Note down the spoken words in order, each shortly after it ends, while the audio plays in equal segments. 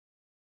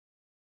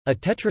A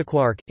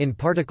tetraquark, in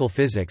particle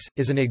physics,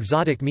 is an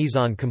exotic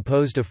meson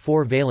composed of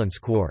 4 valence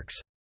quarks.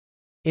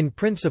 In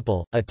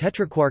principle, a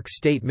tetraquark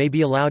state may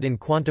be allowed in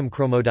quantum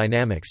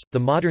chromodynamics, the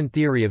modern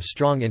theory of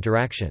strong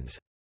interactions.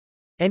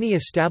 Any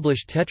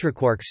established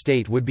tetraquark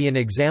state would be an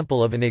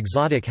example of an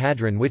exotic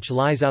hadron which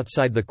lies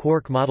outside the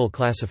quark model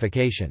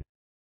classification.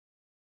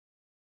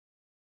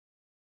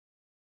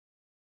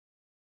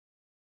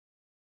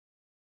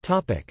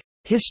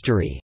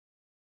 History.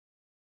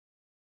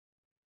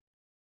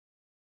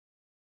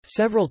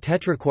 Several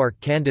tetraquark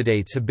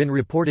candidates have been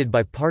reported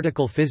by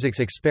particle physics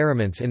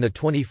experiments in the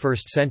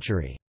 21st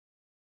century.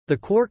 The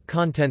quark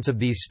contents of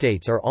these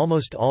states are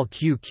almost all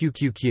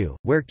QQQQ,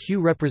 where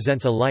Q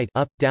represents a light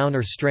up, down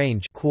or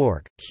strange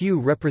quark, Q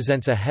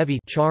represents a heavy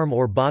charm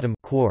or bottom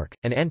quark,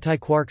 and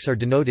antiquarks are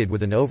denoted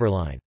with an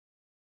overline.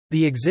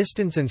 The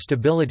existence and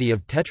stability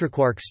of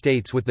tetraquark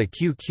states with the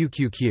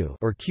QQQQ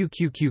or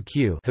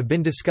QQQQ have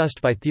been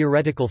discussed by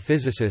theoretical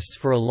physicists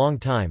for a long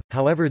time,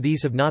 however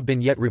these have not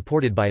been yet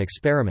reported by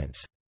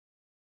experiments.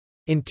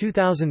 In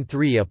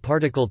 2003 a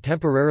particle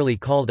temporarily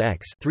called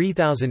X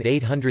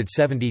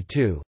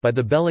 3872, by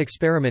the Bell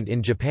experiment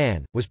in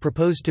Japan, was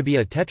proposed to be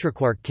a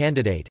tetraquark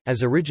candidate,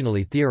 as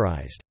originally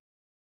theorized.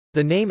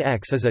 The name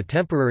X is a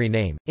temporary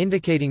name,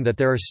 indicating that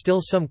there are still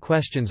some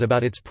questions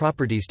about its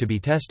properties to be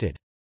tested.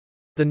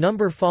 The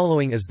number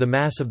following is the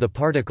mass of the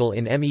particle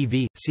in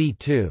MeV,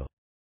 C2.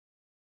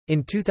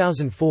 In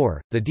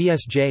 2004, the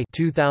DSJ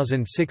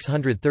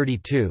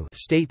 2632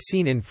 state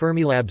seen in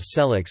Fermilab's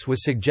Celix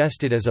was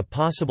suggested as a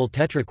possible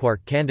tetraquark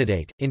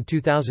candidate. In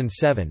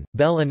 2007,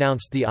 Bell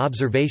announced the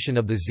observation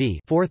of the Z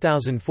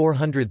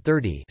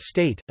 4430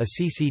 state, a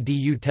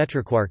CCDU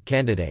tetraquark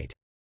candidate.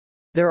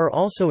 There are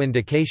also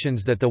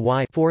indications that the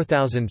Y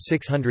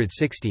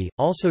 4660,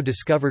 also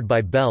discovered by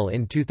Bell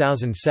in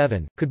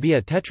 2007, could be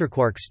a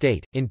tetraquark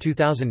state. In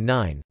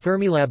 2009,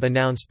 Fermilab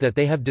announced that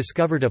they have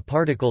discovered a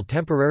particle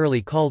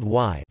temporarily called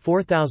Y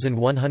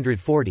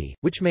 4140,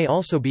 which may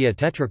also be a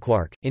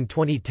tetraquark. In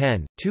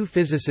 2010, 2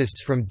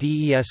 physicists from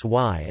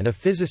DESY and a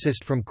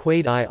physicist from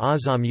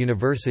Quaid-i-Azam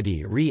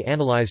University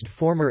re-analyzed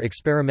former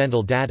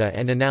experimental data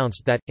and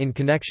announced that, in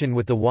connection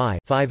with the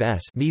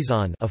Y5s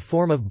meson, a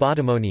form of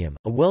botamonium,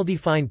 a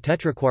well-defined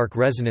tetraquark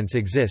resonance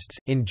exists.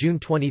 In June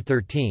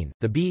 2013,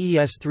 the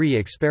BES3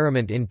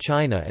 experiment in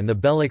China and the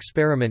Bell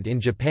experiment in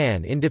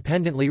Japan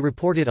independently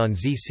reported on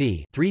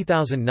ZC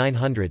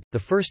 3900, the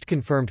first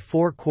confirmed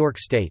 4-quark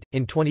state.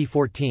 In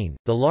 2014,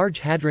 the Large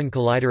Hadron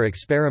Collider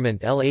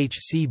experiment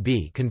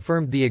LHCb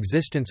confirmed the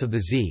existence of the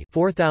Z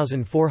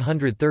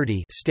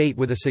 4430 state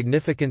with a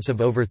significance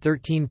of over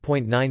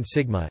 13.9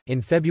 sigma.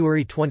 In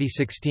February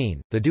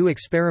 2016, the DO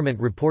experiment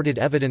reported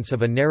evidence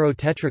of a narrow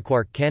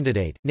tetraquark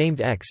candidate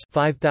named X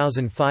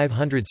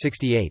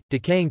 5568,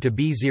 decaying to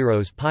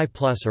B0s pi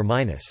plus or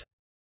minus.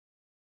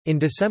 In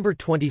December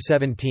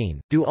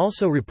 2017, DO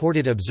also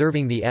reported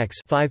observing the X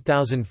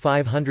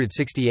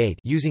 5568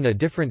 using a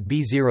different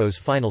B0's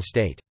final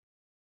state.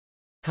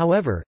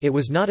 However, it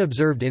was not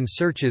observed in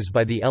searches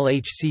by the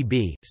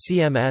LHCb,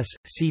 CMS,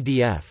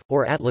 CDF,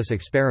 or ATLAS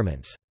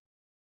experiments.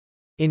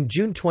 In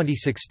June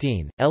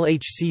 2016,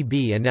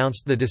 LHCb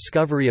announced the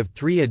discovery of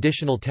 3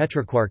 additional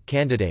tetraquark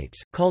candidates,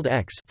 called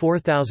X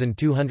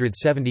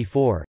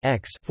 4274,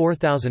 X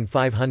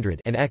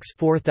 4500 and X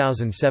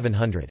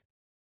 4700.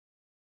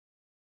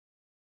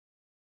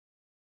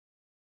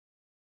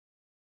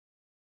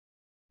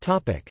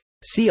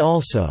 See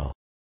also: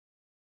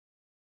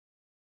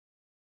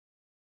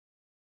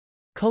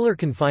 Color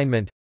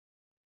confinement,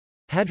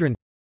 hadron,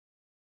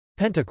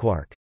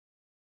 pentaquark.